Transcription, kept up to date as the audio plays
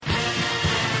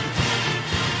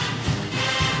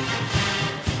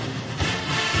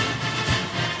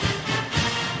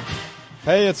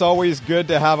Hey, it's always good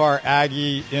to have our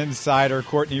Aggie insider,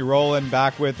 Courtney Rowland,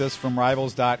 back with us from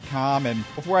Rivals.com. And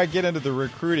before I get into the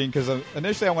recruiting, because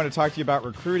initially I want to talk to you about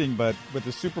recruiting, but with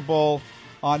the Super Bowl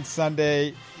on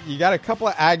Sunday, you got a couple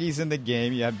of Aggies in the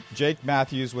game. You had Jake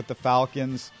Matthews with the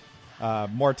Falcons,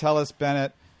 Martellus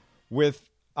Bennett with,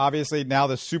 obviously, now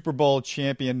the Super Bowl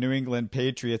champion New England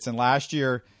Patriots. And last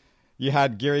year, you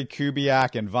had Gary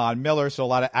Kubiak and Von Miller, so a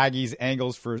lot of Aggies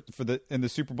angles in the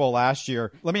Super Bowl last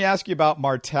year. Let me ask you about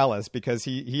Martellus, because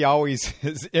he always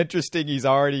is interesting. He's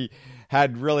already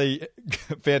had really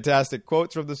fantastic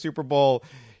quotes from the Super Bowl.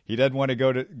 He doesn't want to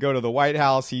go to the White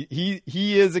House. He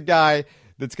is a guy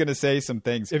that's going to say some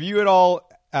things. Have you at all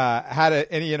had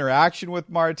any interaction with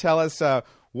Martellus?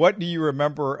 What do you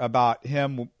remember about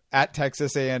him at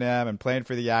Texas A&M and playing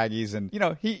for the Aggies?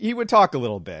 And he would talk a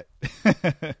little bit.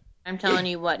 I'm telling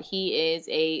you what, he is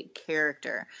a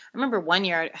character. I remember one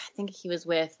year, I think he was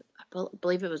with, I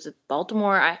believe it was with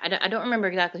Baltimore. I don't remember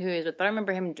exactly who he was with, but I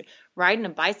remember him riding a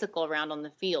bicycle around on the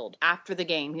field. After the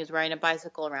game, he was riding a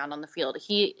bicycle around on the field.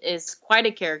 He is quite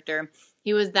a character.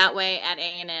 He was that way at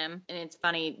A&M, and it's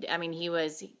funny. I mean, he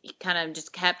kind of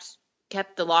just kept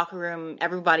the locker room,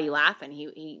 everybody laughing.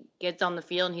 He gets on the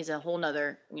field, and he's a whole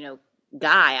nother,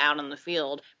 guy out on the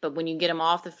field. But when you get him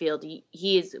off the field,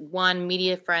 he is one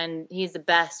media friend. He's the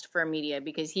best for media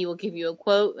because he will give you a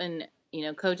quote, and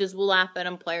coaches will laugh at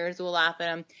him, players will laugh at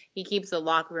him. He keeps the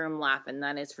locker room laughing,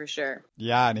 that is for sure.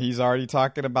 Yeah, and he's already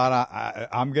talking about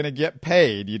I'm going to get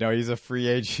paid. He's a free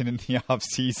agent in the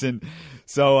offseason.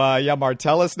 So,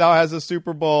 Martellus now has a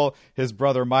Super Bowl. His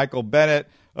brother Michael Bennett,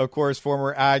 of course,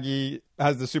 former Aggie,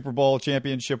 has the Super Bowl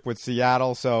championship with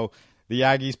Seattle. So the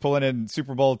Aggies pulling in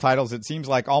Super Bowl titles. It seems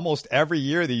like almost every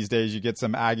year these days you get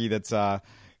some Aggie that's got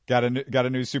a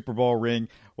new Super Bowl ring.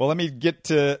 Well, let me get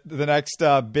to the next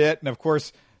bit. And, of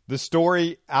course, the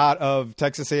story out of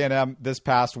Texas A&M this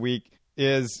past week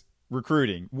is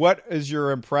recruiting. What is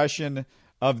your impression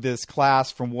of this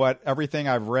class from everything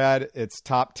I've read? It's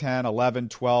top 10, 11,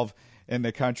 12 in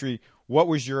the country. What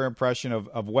was your impression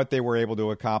of what they were able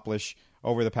to accomplish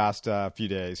over the past few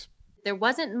days? There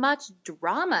wasn't much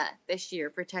drama this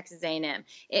year for Texas A&M.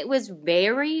 It was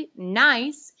very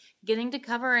nice getting to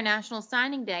cover a National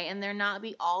Signing Day and there not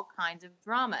be all kinds of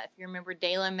drama. If you remember,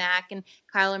 Dalen Mack and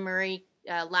Kyler Murray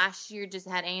last year just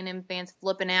had A&M fans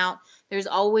flipping out. There's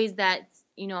always that,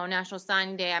 on National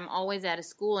Signing Day, I'm always at a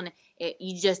school and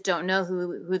you just don't know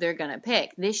who they're going to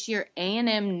pick. This year,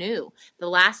 A&M knew. The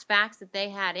last facts that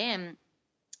they had in,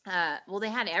 they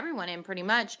had everyone in pretty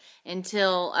much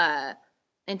until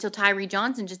Tyree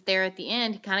Johnson just there at the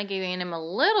end. He kind of gave A&M a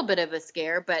little bit of a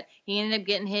scare, but he ended up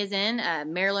getting his in.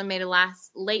 Maryland made a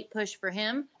late push for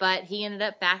him, but he ended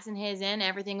up faxing his in.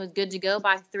 Everything was good to go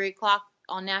by 3 o'clock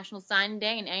on National Signing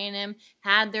Day, and A&M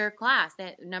had their class.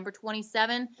 That number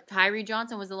 27, Tyree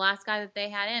Johnson, was the last guy that they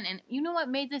had in. And you know what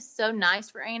made this so nice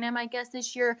for A&M, I guess,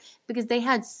 this year? Because they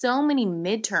had so many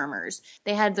midtermers.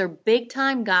 They had their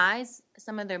big-time guys,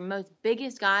 some of their most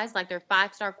biggest guys, like their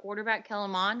 5-star quarterback,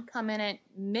 Kellen Mond, come in at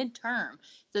midterm.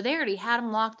 So they already had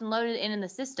them locked and loaded in the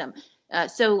system.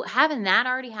 So having that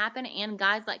already happen, and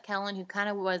guys like Kellen, who kind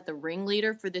of was the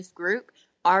ringleader for this group,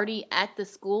 already at the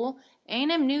school,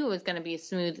 A&M knew it was going to be a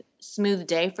smooth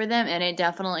day for them, and it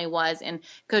definitely was. And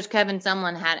Coach Kevin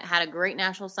Sumlin had a great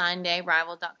National Signing Day.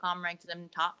 Rivals.com ranked them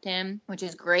top 10, which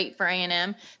is great for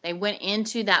A&M. They went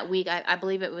into that week, I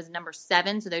believe it was number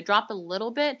 7, so they dropped a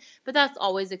little bit, but that's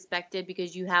always expected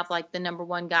because you have like the number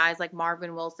 1 guys like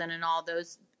Marvin Wilson and all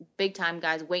those big-time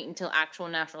guys wait until actual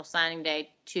National Signing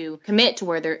Day to commit to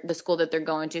where the school that they're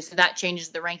going to. So that changes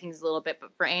the rankings a little bit.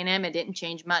 But for A&M, it didn't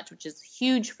change much, which is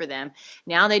huge for them.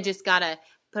 Now they just got to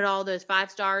put all those 5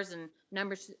 stars and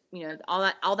numbers,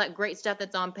 all that great stuff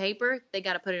that's on paper, they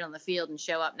got to put it on the field and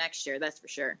show up next year. That's for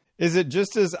sure. Is it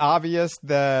just as obvious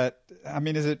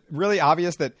is it really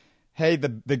obvious that, hey,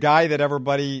 the guy that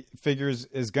everybody figures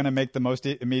is going to make the most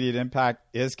immediate impact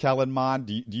is Kellen Mond?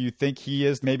 Do you think he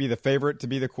is maybe the favorite to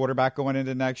be the quarterback going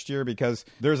into next year? Because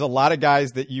there's a lot of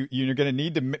guys that you're going to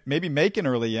need to maybe make an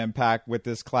early impact with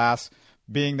this class,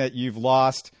 being that you've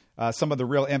lost some of the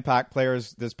real impact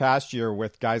players this past year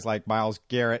with guys like Myles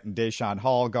Garrett and Deshaun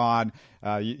Hall gone.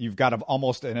 You've got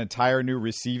almost an entire new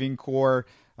receiving core.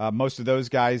 Most of those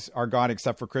guys are gone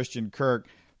except for Christian Kirk.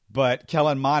 But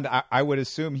Kellen Mond, I would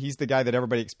assume he's the guy that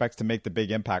everybody expects to make the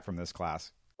big impact from this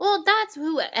class. Well, that's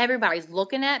who everybody's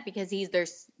looking at because he's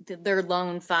their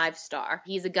lone 5-star.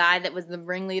 He's a guy that was the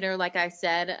ringleader, like I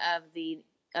said, of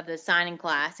the signing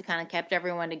class. He kind of kept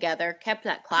everyone together, kept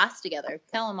that class together. If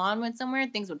Kellen Mond went somewhere,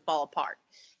 things would fall apart.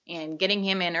 And getting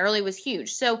him in early was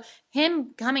huge. So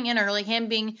him coming in early, him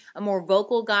being a more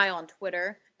vocal guy on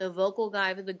Twitter, the vocal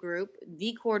guy of the group,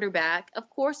 the quarterback.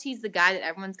 Of course, he's the guy that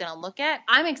everyone's going to look at.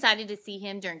 I'm excited to see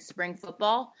him during spring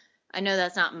football. I know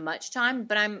that's not much time,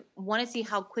 but I want to see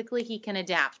how quickly he can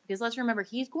adapt, because let's remember,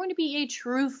 he's going to be a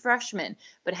true freshman,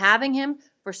 but having him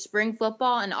for spring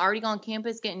football and already on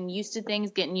campus, getting used to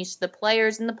things, getting used to the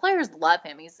players, and the players love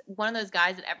him. He's one of those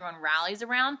guys that everyone rallies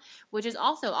around, which is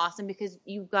also awesome because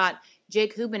you've got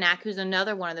Jake Hubenak, who's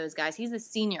another one of those guys. He's a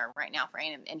senior right now for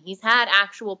A&M, and he's had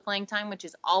actual playing time, which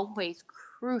is always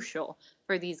crucial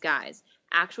for these guys.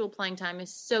 Actual playing time is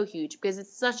so huge because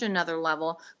it's such another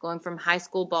level going from high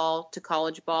school ball to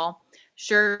college ball.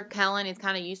 Sure, Kellen is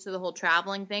kind of used to the whole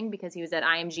traveling thing because he was at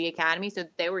IMG Academy, so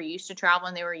they were used to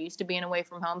traveling. They were used to being away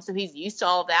from home, so he's used to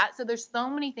all of that. So there's so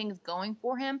many things going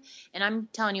for him, and I'm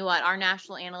telling you what, our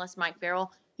national analyst, Mike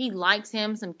Farrell, he likes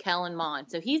him some Kellen Mond.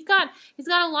 So he's got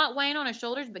a lot weighing on his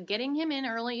shoulders, but getting him in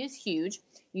early is huge.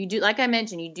 You do, like I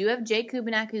mentioned, you do have Jake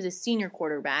Hubenak, who's a senior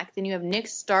quarterback. Then you have Nick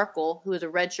Starkel, who is a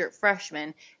redshirt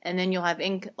freshman. And then you'll have,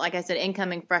 like I said,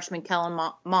 incoming freshman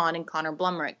Kellen Mond and Connor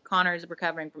Blumerick. Connor is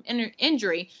recovering from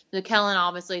injury. So Kellen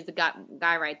obviously is the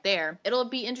guy right there. It'll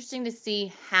be interesting to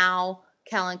see how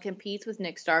Kellen competes with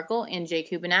Nick Starkel and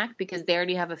Jake Hubenak because they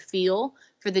already have a feel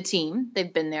for the team.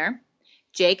 They've been there.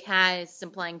 Jake has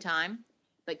some playing time.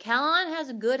 But Kellen has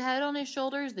a good head on his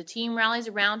shoulders. The team rallies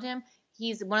around him.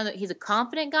 He's a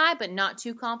confident guy, but not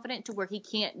too confident to where he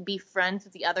can't be friends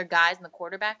with the other guys in the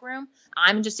quarterback room.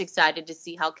 I'm just excited to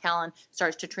see how Kellen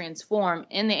starts to transform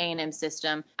in the A&M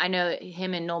system. I know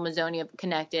him and Noel Mazzoni have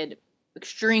connected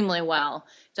extremely well.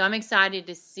 So I'm excited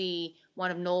to see one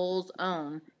of Noel's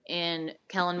own in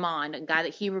Kellen Mond, a guy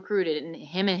that he recruited, and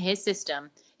him and his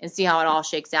system, and see how it all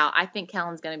shakes out. I think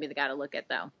Kellen's going to be the guy to look at,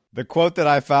 though. The quote that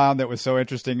I found that was so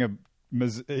interesting,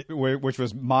 which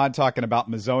was Mond talking about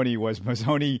Mazzoni, was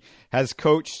Mazzoni has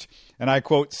coached, and I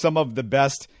quote, some of the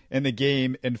best in the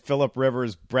game in Phillip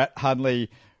Rivers, Brett Hundley,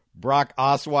 Brock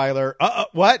Osweiler.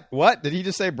 What? Did he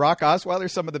just say Brock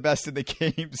Osweiler? Some of the best in the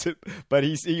games. But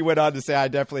he went on to say, I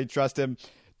definitely trust him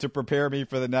to prepare me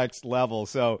for the next level.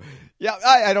 So, yeah,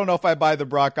 I don't know if I buy the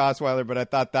Brock Osweiler, but I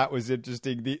thought that was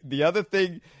interesting. The other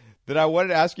thing that I wanted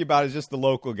to ask you about is just the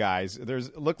local guys.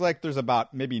 Looked like there's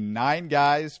about maybe 9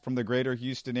 guys from the greater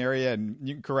Houston area, and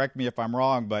you can correct me if I'm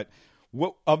wrong, but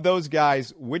of those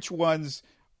guys, which ones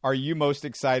are you most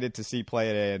excited to see play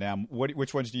at A&M?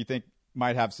 Which ones do you think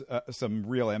might have some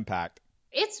real impact?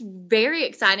 It's very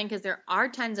exciting because there are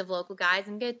tons of local guys.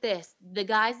 And get this, the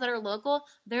guys that are local,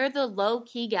 they're the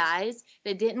low-key guys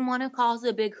that didn't want to cause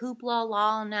a big hoopla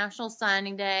on National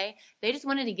Signing Day. They just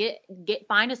wanted to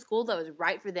find a school that was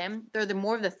right for them. They're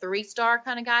more of the 3-star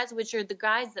kind of guys, which are the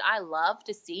guys that I love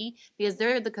to see because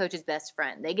they're the coach's best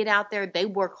friend. They get out there, they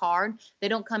work hard. They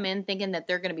don't come in thinking that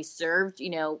they're going to be served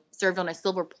on a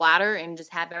silver platter and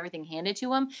just have everything handed to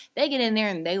them. They get in there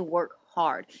and they work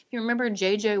hard. If you remember,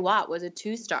 J.J. Watt was a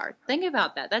 2-star. Think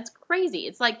about that. That's crazy.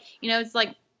 It's like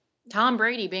Tom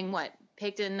Brady being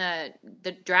picked in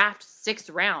the draft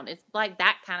 6th round. It's like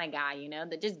that kind of guy,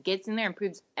 that just gets in there and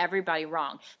proves everybody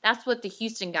wrong. That's what the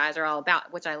Houston guys are all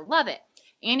about, which I love it.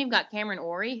 And you've got Cameron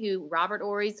Ory, Robert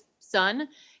Ory's son.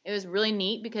 It was really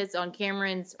neat because on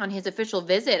his official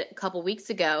visit a couple weeks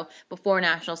ago before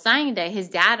National Signing Day, his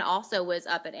dad also was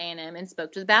up at A&M and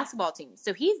spoke to the basketball team.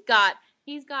 So he's got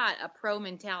a pro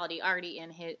mentality already in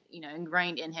his,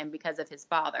 ingrained in him because of his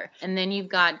father. And then you've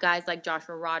got guys like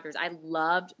Joshua Rogers. I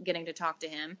loved getting to talk to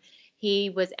him.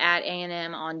 He was at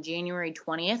A&M on January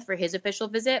 20th for his official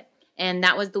visit, and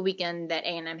that was the weekend that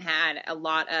A&M had a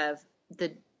lot of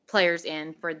the players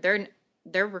in for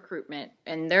their recruitment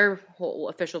and their whole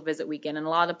official visit weekend. And a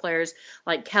lot of the players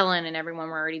like Kellen and everyone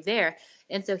were already there.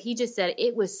 And so he just said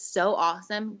it was so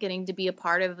awesome getting to be a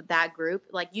part of that group.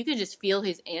 Like, you could just feel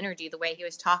his energy the way he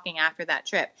was talking after that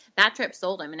trip. That trip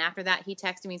sold him. And after that, he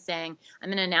texted me saying, I'm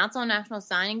going to announce on National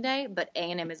Signing Day, but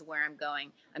A&M is where I'm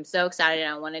going. I'm so excited,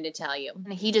 and I wanted to tell you.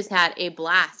 And he just had a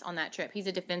blast on that trip. He's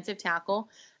a defensive tackle.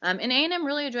 And A&M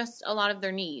really addressed a lot of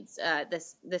their needs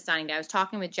this signing day. I was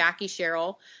talking with Jackie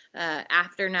Sherrill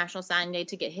after National Signing Day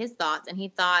to get his thoughts, and he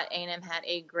thought A&M had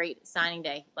a great signing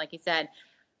day. Like he said,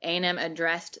 A&M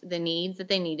addressed the needs that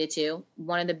they needed to.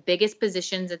 One of the biggest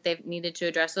positions that they've needed to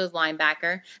address was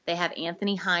linebacker. They have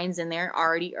Anthony Hines in there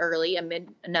already early,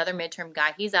 another midterm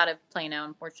guy. He's out of Plano,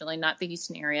 unfortunately, not the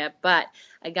Houston area, but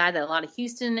a guy that a lot of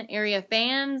Houston area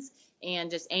fans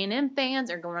and just A&M fans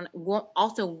are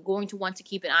also going to want to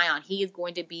keep an eye on. He is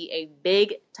going to be a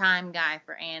big-time guy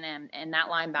for A&M in that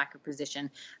linebacker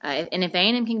position. And if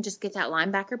A&M can just get that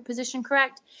linebacker position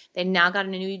correct, they've now got a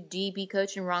new DB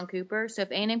coach in Ron Cooper. So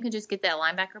if A&M can just get that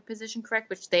linebacker position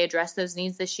correct, which they addressed those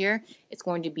needs this year, it's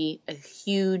going to be a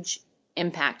huge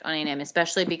impact on A&M,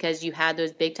 especially because you had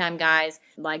those big time guys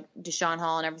like Deshaun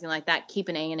Hall and everything like that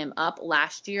keeping A&M up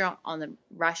last year on the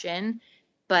rush in,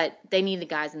 but they needed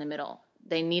guys in the middle.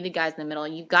 They needed guys in the middle.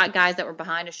 You've got guys that were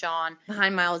behind Deshaun,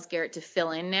 behind Myles Garrett to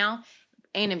fill in now.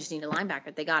 A&M just needed a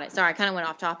linebacker. They got it. Sorry, I kind of went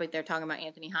off topic there talking about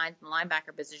Anthony Hines in the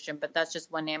linebacker position, but that's just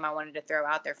one name I wanted to throw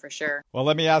out there for sure. Well,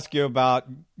 let me ask you about,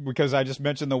 because I just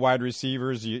mentioned the wide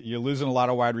receivers. You're losing a lot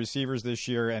of wide receivers this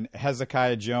year, and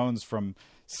Hezekiah Jones from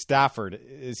Stafford,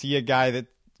 is he a guy that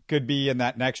could be in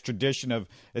that next tradition of,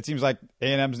 it seems like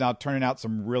A&M's now turning out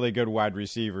some really good wide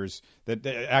receivers that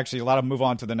actually a lot of them move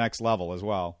on to the next level as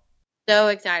well. So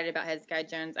excited about Hezekiah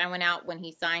Jones. I went out when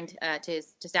he signed to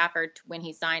Stafford, when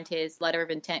he signed his letter of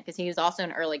intent, because he was also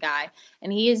an early guy,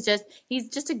 and he's just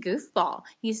a goofball.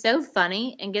 He's so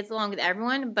funny and gets along with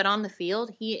everyone, but on the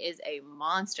field he is a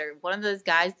monster. One of those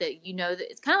guys that that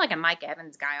it's kind of like a Mike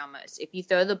Evans guy almost. If you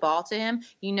throw the ball to him,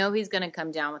 he's going to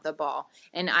come down with the ball.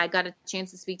 And I got a chance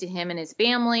to speak to him and his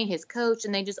family, his coach,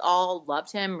 and they just all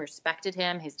loved him, respected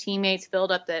him. His teammates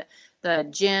filled up the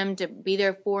gym to be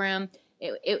there for him.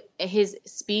 His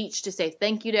speech to say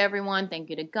thank you to everyone,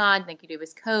 thank you to God, thank you to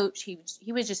his coach. He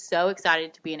was just so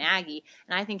excited to be an Aggie,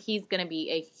 and I think he's going to be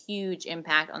a huge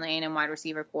impact on the A&M wide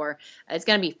receiver corps. It's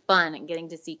going to be fun getting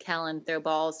to see Kellen throw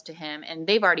balls to him, and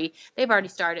they've already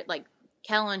started, like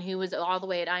Kellen, who was all the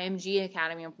way at IMG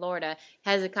Academy in Florida,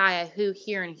 Hezekiah, who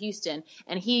here in Houston,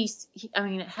 and Hez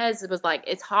was like,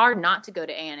 it's hard not to go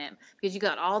to A&M because you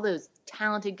got all those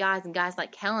talented guys and guys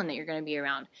like Kellen that you're going to be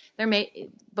around.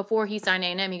 Before he signed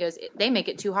A&M, he goes, they make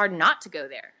it too hard not to go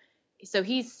there. So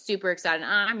he's super excited.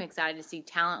 I'm excited to see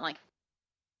talent like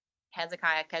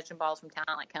Hezekiah catching balls from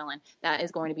talent like Kellen. That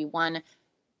is going to be one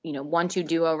 1-2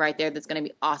 duo right there that's going to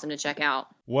be awesome to check out.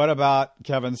 What about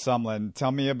Kevin Sumlin?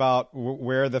 Tell me about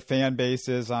where the fan base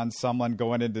is on Sumlin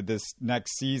going into this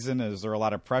next season. Is there a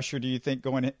lot of pressure, do you think,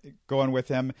 going with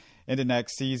him into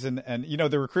next season? And,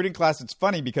 the recruiting class, it's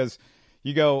funny because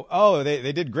you go, oh,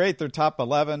 they did great. They're top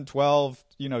 11, 12,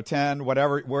 10,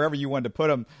 whatever, wherever you wanted to put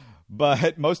them.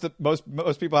 But most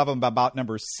people have them about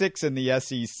number 6 in the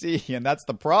SEC. And that's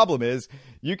the problem is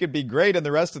you could be great in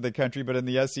the rest of the country, but in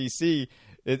the SEC,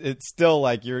 it's still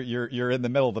like you're in the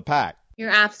middle of the pack. You're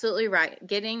absolutely right.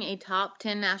 Getting a top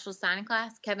 10 national signing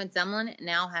class, Kevin Sumlin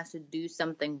now has to do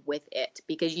something with it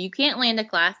because you can't land a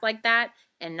class like that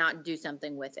and not do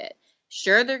something with it.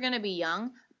 Sure, they're going to be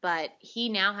young, but he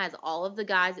now has all of the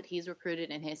guys that he's recruited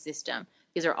in his system.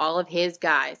 These are all of his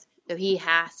guys. So he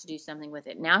has to do something with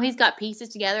it. Now he's got pieces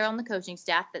together on the coaching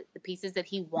staff, the pieces that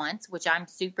he wants, which I'm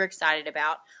super excited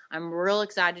about. I'm real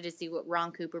excited to see what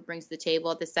Ron Cooper brings to the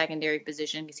table at the secondary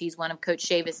position because he's one of Coach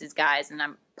Chavis's guys, and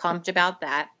I'm pumped about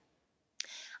that.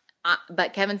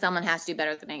 But Kevin Sumlin has to do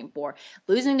better than 8-4.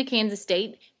 Losing to Kansas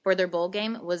State for their bowl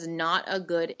game was not a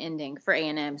good ending for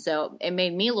A&M. So it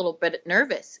made me a little bit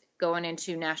nervous going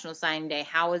into National Signing Day.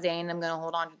 How is A&M going to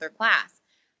hold on to their class?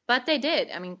 But they did.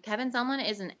 Kevin Sumlin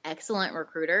is an excellent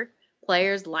recruiter.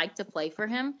 Players like to play for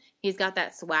him. He's got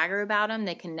that swagger about him.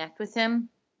 They connect with him.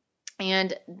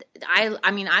 And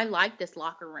I like this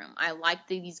locker room. I like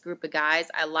these group of guys.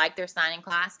 I like their signing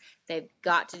class. They've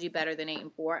got to do better than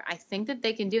 8-4. I think that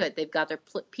they can do it. They've got their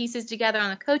pieces together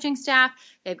on the coaching staff.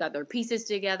 They've got their pieces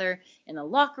together in the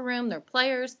locker room. Their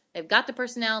players. They've got the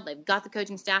personnel. They've got the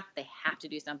coaching staff. They have to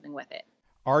do something with it.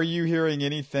 Are you hearing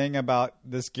anything about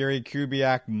this Gary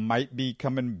Kubiak might be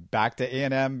coming back to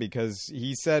A&M? Because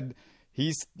he said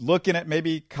he's looking at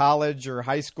maybe college or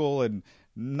high school and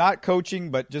not coaching,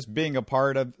 but just being a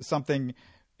part of something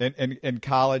in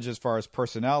college as far as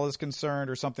personnel is concerned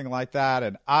or something like that.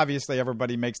 And obviously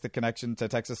everybody makes the connection to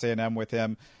Texas A&M with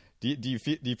him. Do you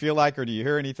feel like, or do you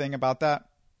hear anything about that?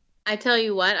 I tell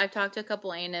you what, I've talked to a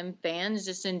couple A&M fans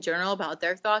just in general about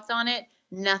their thoughts on it.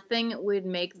 Nothing would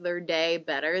make their day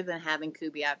better than having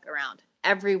Kubiak around.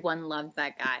 Everyone loves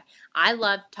that guy. I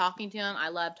love talking to him. I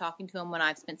love talking to him when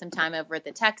I've spent some time over at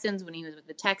the Texans, when he was with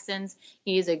the Texans.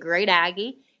 He is a great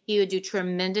Aggie. He would do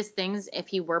tremendous things if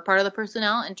he were part of the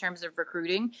personnel in terms of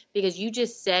recruiting, because you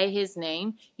just say his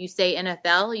name, you say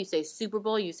NFL, you say Super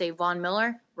Bowl, you say Von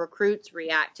Miller, recruits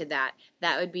react to that.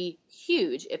 That would be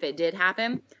huge if it did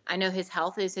happen. I know his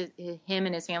health is him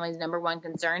and his family's number one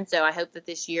concern, so I hope that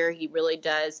this year he really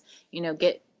does,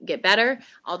 get better.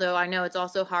 Although I know it's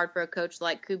also hard for a coach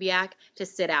like Kubiak to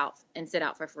sit out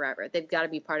for forever. They've got to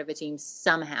be part of a team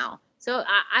somehow. So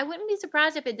I wouldn't be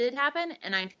surprised if it did happen,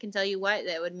 and I can tell you what,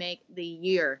 that would make the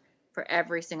year for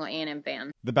every single A&M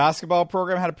fan. The basketball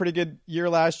program had a pretty good year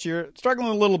last year. Struggling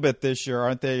a little bit this year,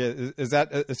 aren't they? Is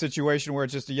that a situation where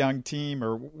it's just a young team,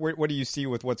 or what do you see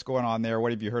with what's going on there?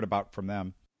 What have you heard about from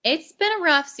them? It's been a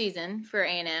rough season for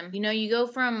A&M. You go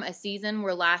from a season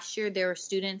where last year there were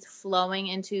students flowing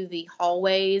into the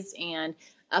hallways and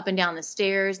up and down the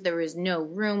stairs. There was no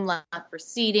room left for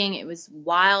seating. It was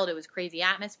wild. It was crazy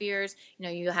atmospheres.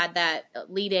 You had that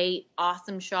Elite Eight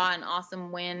awesome shot and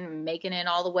awesome win, making it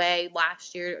all the way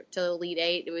last year to the Elite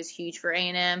Eight. It was huge for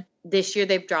A&M. This year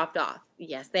they've dropped off.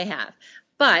 Yes, they have.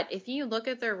 But if you look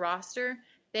at their roster,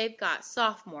 they've got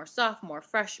sophomore,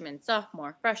 freshman,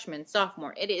 sophomore.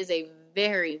 It is a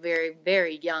very, very,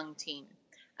 very young team.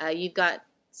 You've got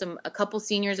a couple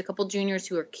seniors, a couple juniors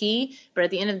who are key, but at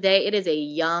the end of the day, it is a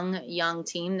young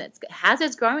team that has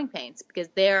its growing pains because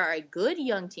they are a good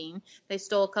young team. They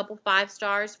stole a couple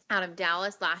 5-stars out of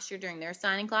Dallas last year during their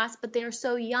signing class, but they are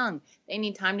so young. They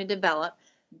need time to develop.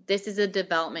 This is a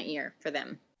development year for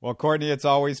them. Well, Courtney, it's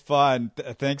always fun.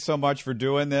 Thanks so much for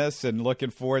doing this, and looking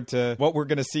forward to what we're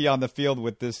going to see on the field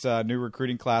with this new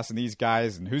recruiting class and these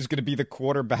guys, and who's going to be the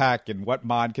quarterback and what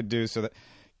Mon can do. So that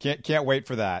can't wait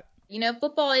for that.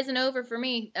 Football isn't over for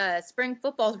me. Spring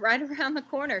football's right around the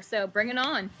corner, so bring it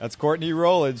on. That's Courtney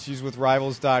Rowland. She's with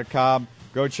Rivals.com.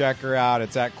 Go check her out.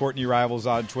 It's at Courtney Rivals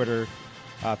on Twitter.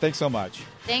 Thanks so much.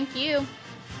 Thank you.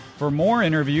 For more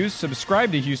interviews,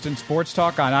 subscribe to Houston Sports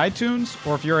Talk on iTunes,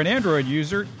 or if you're an Android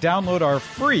user, download our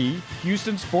free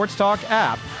Houston Sports Talk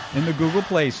app in the Google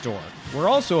Play Store. We're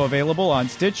also available on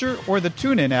Stitcher or the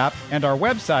TuneIn app, and our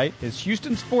website is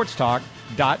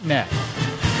houstonsportstalk.net.